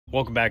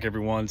Welcome back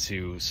everyone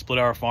to Split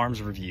Hour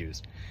Farms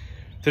Reviews.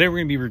 Today we're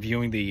going to be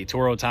reviewing the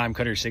Toro Time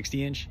Cutter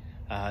 60-inch.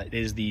 It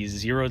is the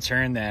zero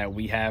turn that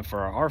we have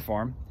for our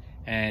farm,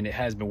 and it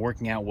has been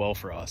working out well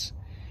for us.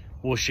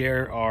 We'll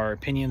share our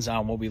opinions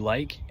on what we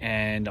like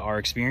and our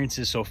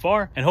experiences so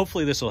far, and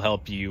hopefully this will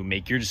help you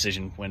make your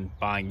decision when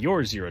buying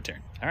your zero turn.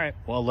 All right,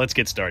 well, let's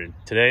get started.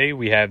 Today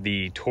we have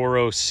the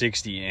Toro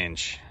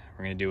 60-inch.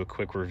 We're going to do a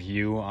quick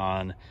review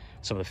on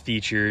some of the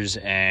features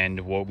and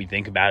what we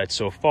think about it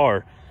so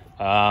far.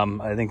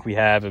 I think we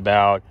have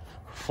about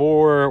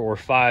 4 or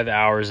 5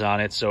 hours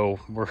on it, so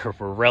we're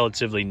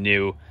relatively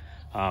new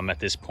at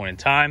this point in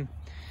time.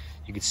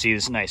 You can see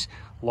this nice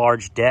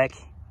large deck.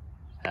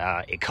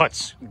 It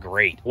cuts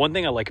great. One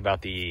thing I like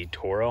about the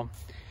Toro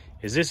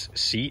is this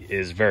seat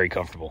is very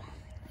comfortable.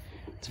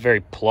 It's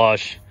very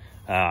plush.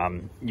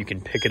 You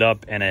can pick it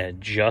up and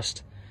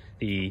adjust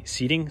the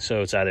seating,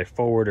 so it's either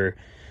forward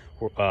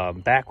or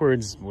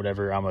backwards,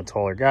 whatever. I'm a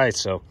taller guy,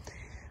 so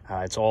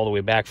it's all the way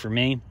back for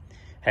me.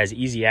 Has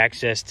easy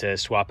access to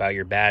swap out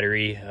your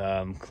battery,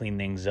 clean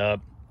things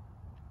up.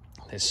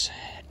 This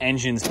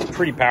engine's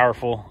pretty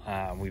powerful.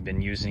 We've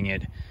been using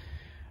it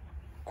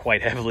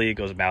quite heavily. It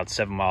goes about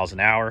 7 miles an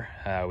hour,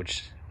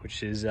 which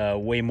is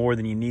way more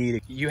than you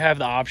need. You have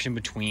the option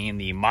between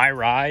the My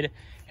Ride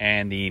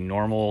and the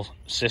normal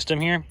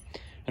system here.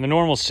 And the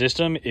normal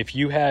system, if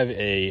you have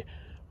a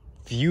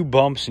few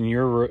bumps in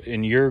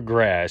your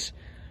grass,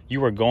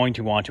 you are going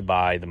to want to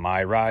buy the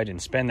My Ride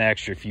and spend the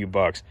extra few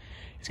bucks.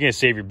 It's going to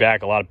save your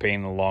back a lot of pain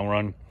in the long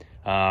run.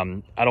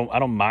 I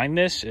don't mind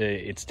this.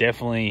 It's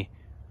definitely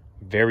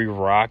very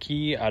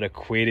rocky. I'd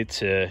equate it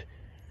to,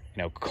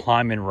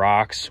 climbing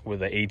rocks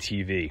with an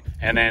ATV.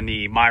 And then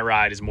the My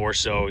Ride is more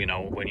so,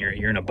 when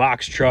you're in a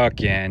box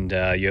truck and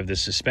you have the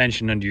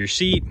suspension under your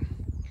seat.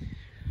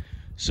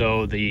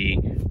 So the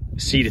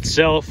seat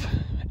itself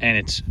and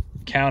its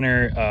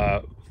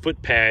counter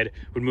foot pad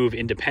would move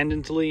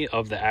independently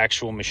of the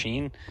actual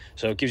machine.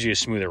 So it gives you a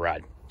smoother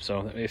ride.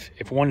 So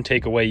if one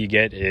takeaway you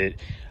get,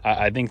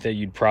 I think that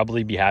you'd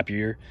probably be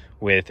happier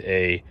with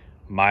a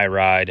My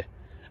Ride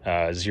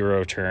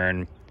zero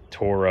turn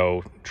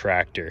Toro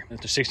tractor. The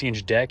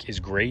 60-inch deck is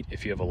great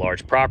if you have a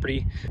large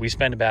property. We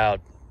spend about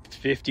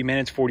 50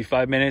 minutes,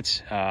 45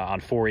 minutes on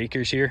 4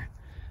 acres here,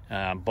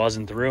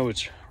 buzzing through.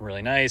 It's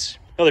really nice.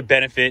 Another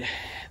benefit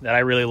that I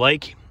really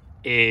like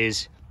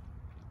is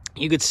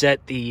you could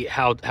set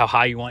how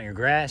high you want your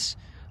grass,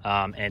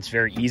 and it's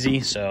very easy.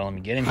 So let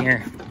me get in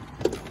here.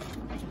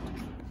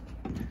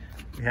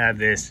 We have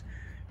this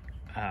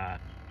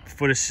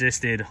foot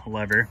assisted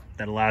lever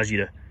that allows you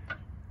to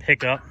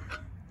pick up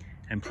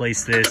and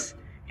place this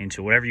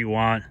into whatever you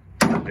want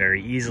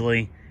very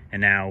easily.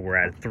 And now we're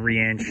at a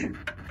 3-inch.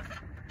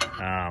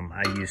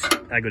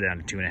 I go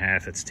down to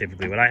 2.5. That's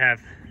typically what I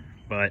have.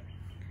 But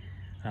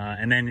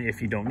and then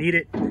if you don't need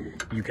it,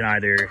 you can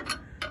either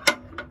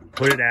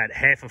put it at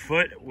 1/2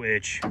 foot,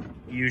 which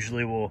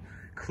usually will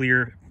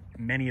clear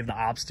many of the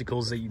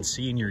obstacles that you'd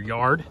see in your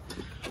yard,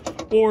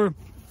 or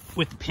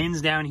with the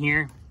pins down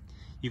here,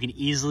 you can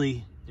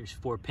easily, there's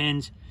 4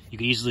 pins, you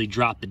can easily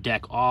drop the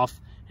deck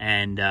off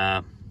and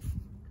not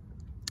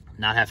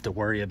have to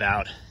worry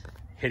about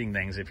hitting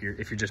things if you're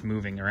just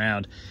moving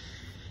around.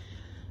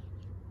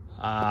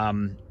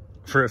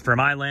 For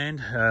my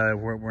land,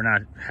 we're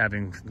not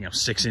having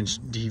 6-inch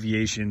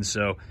deviations,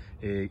 so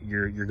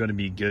you're going to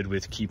be good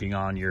with keeping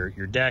on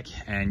your deck,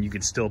 and you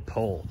can still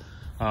pull.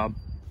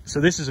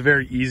 So this is a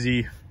very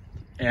easy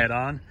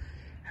add-on.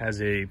 Has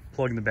a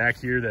plug in the back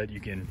here that you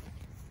can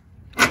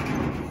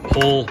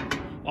pull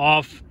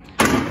off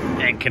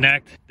and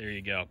connect. There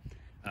you go.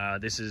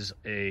 This is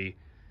I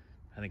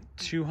think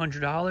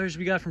 $200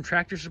 we got from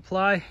Tractor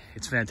Supply.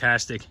 It's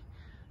fantastic.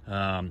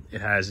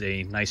 It has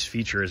a nice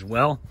feature as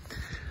well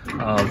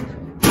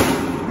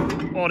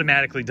of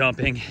automatically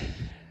dumping,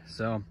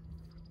 so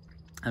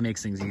that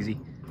makes things easy.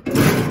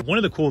 One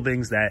of the cool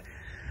things that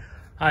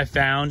I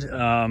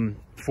found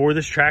for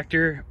this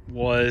tractor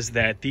was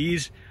that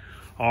these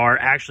are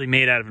actually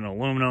made out of an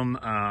aluminum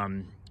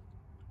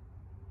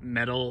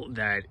metal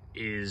that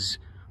is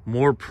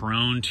more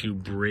prone to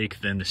break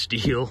than the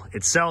steel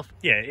itself.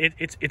 Yeah,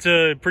 it's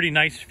a pretty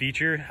nice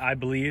feature, I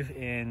believe,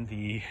 in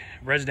the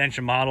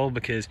residential model,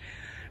 because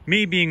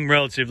me being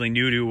relatively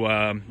new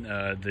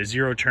to the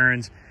zero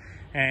turns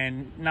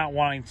and not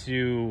wanting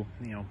to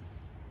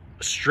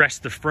stress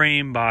the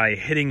frame by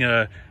hitting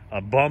a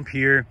bump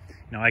here,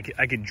 I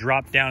could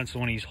drop down into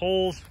one of these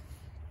holes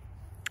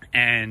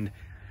and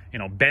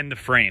bend the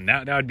frame.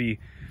 That would be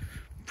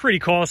pretty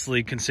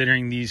costly,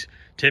 considering these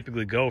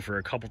typically go for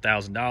a couple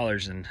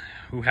 $1,000s, and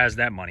who has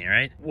that money,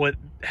 right? What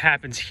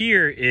happens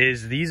here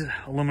is these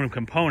aluminum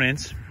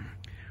components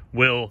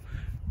will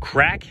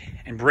crack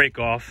and break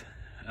off,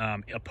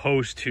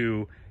 opposed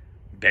to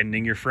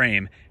bending your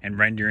frame and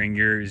rendering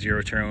your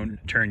zero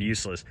turn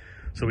useless.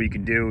 So what you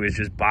can do is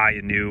just buy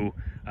a new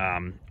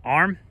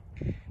arm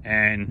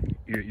and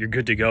you're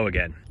good to go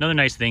again. Another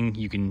nice thing,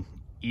 you can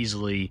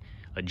easily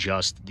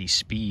adjust the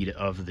speed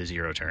of the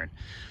zero turn.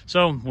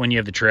 So when you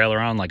have the trailer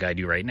on, like I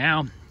do right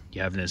now,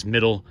 you have this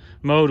middle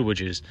mode, which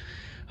is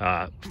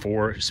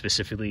for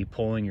specifically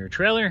pulling your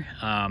trailer.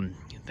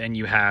 Then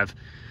you have,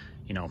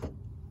 you know,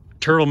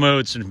 turtle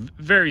mode, so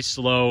very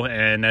slow,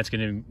 and that's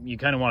gonna, you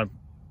kind of want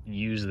to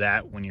use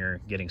that when you're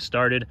getting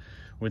started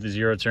with the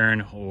zero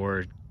turn,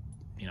 or,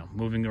 you know,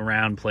 moving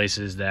around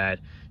places that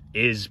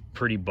is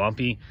pretty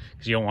bumpy,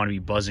 because you don't want to be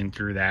buzzing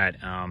through that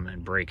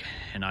and break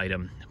an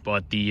item.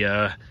 But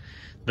the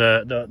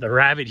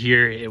rabbit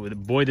here,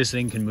 boy, this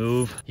thing can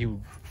move.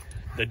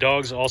 The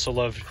dogs also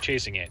love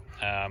chasing it,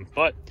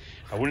 but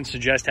I wouldn't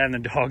suggest having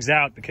the dogs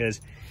out,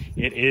 because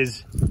it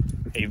is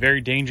a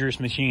very dangerous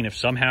machine if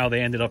somehow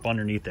they ended up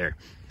underneath there.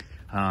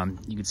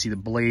 You can see the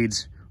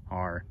blades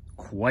are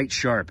quite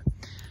sharp,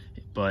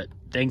 but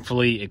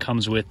thankfully it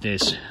comes with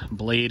this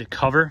blade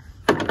cover.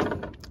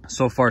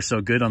 So far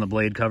so good on the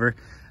blade cover.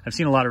 I've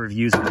seen a lot of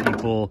reviews of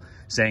people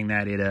saying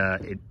that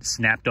it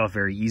snapped off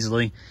very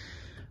easily.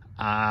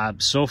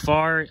 So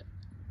far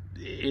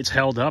it's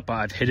held up.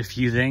 I've hit a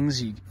few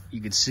things.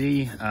 You can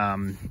see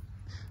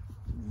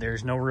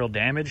there's no real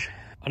damage.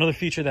 Another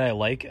feature that I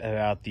like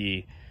about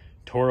the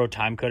Toro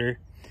Time Cutter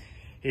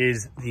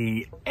is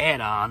the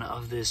add-on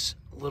of this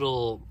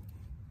little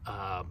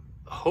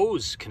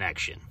hose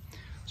connection.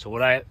 So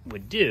what I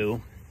would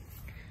do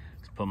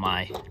is put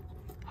my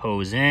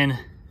hose in,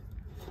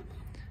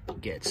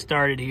 get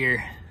started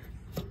here.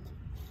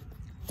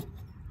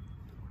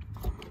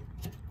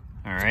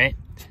 All right,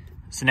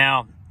 so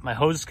now my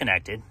hose is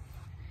connected.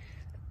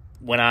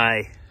 When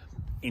I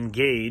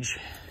engage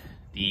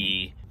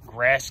the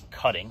grass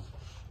cutting,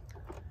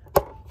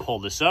 pull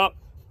this up,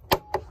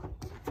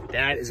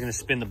 that is going to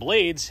spin the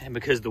blades, and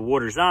because the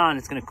water's on,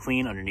 it's going to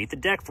clean underneath the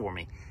deck for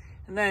me.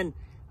 And then,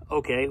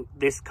 okay,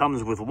 this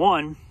comes with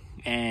one,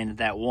 and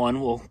that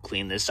one will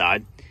clean this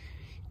side.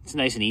 It's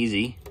nice and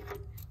easy.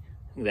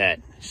 Look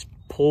at that. Just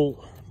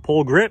pull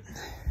grip.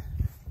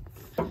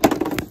 Go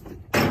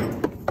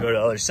to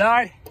the other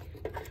side.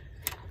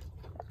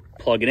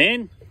 Plug it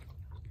in.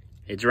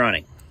 It's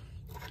running.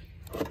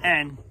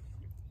 And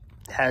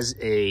it has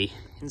a,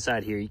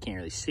 inside here, you can't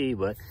really see,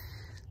 but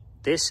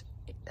this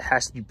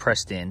has to be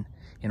pressed in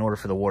order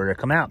for the water to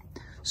come out.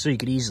 So you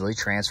could easily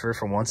transfer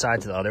from one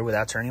side to the other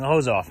without turning the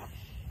hose off.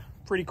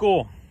 Pretty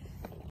cool.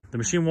 The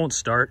machine won't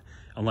start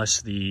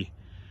unless the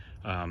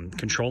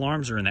control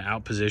arms are in the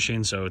out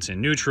position, so it's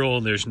in neutral,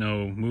 there's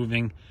no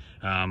moving.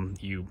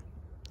 You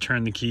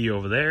turn the key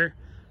over there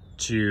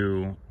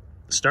to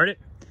start it,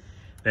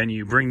 then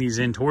you bring these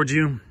in towards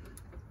you,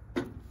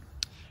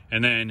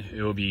 and then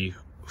it will be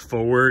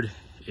forward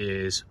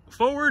is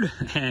forward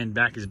and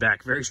back is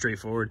back. Very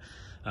straightforward.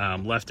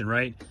 Left and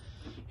right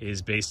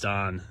is based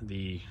on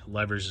the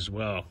levers as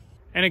well.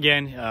 And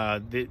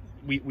again,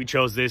 we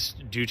chose this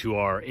due to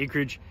our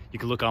acreage. You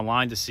can look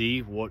online to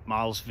see what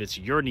models fits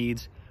your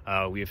needs.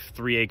 We have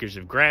 3 acres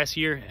of grass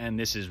here, and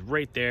this is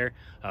right there.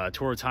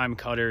 Toro Time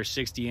Cutter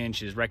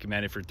 60-inch is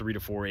recommended for 3 to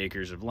 4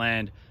 acres of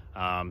land.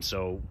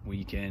 So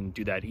we can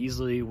do that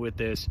easily with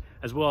this,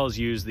 as well as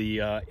use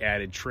the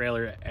added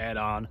trailer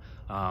add-on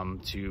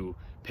to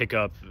pick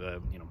up,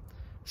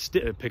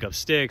 pick up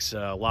sticks,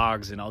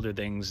 logs, and other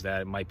things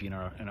that might be in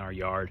our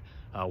yard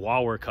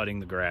while we're cutting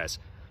the grass.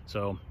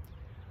 So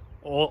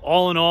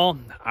all in all,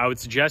 I would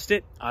suggest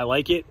it. I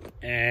like it,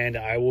 and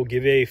I will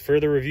give a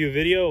further review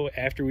video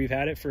after we've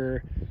had it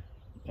for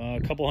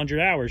a couple hundred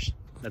hours.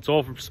 That's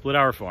all from Split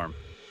Hour Farm.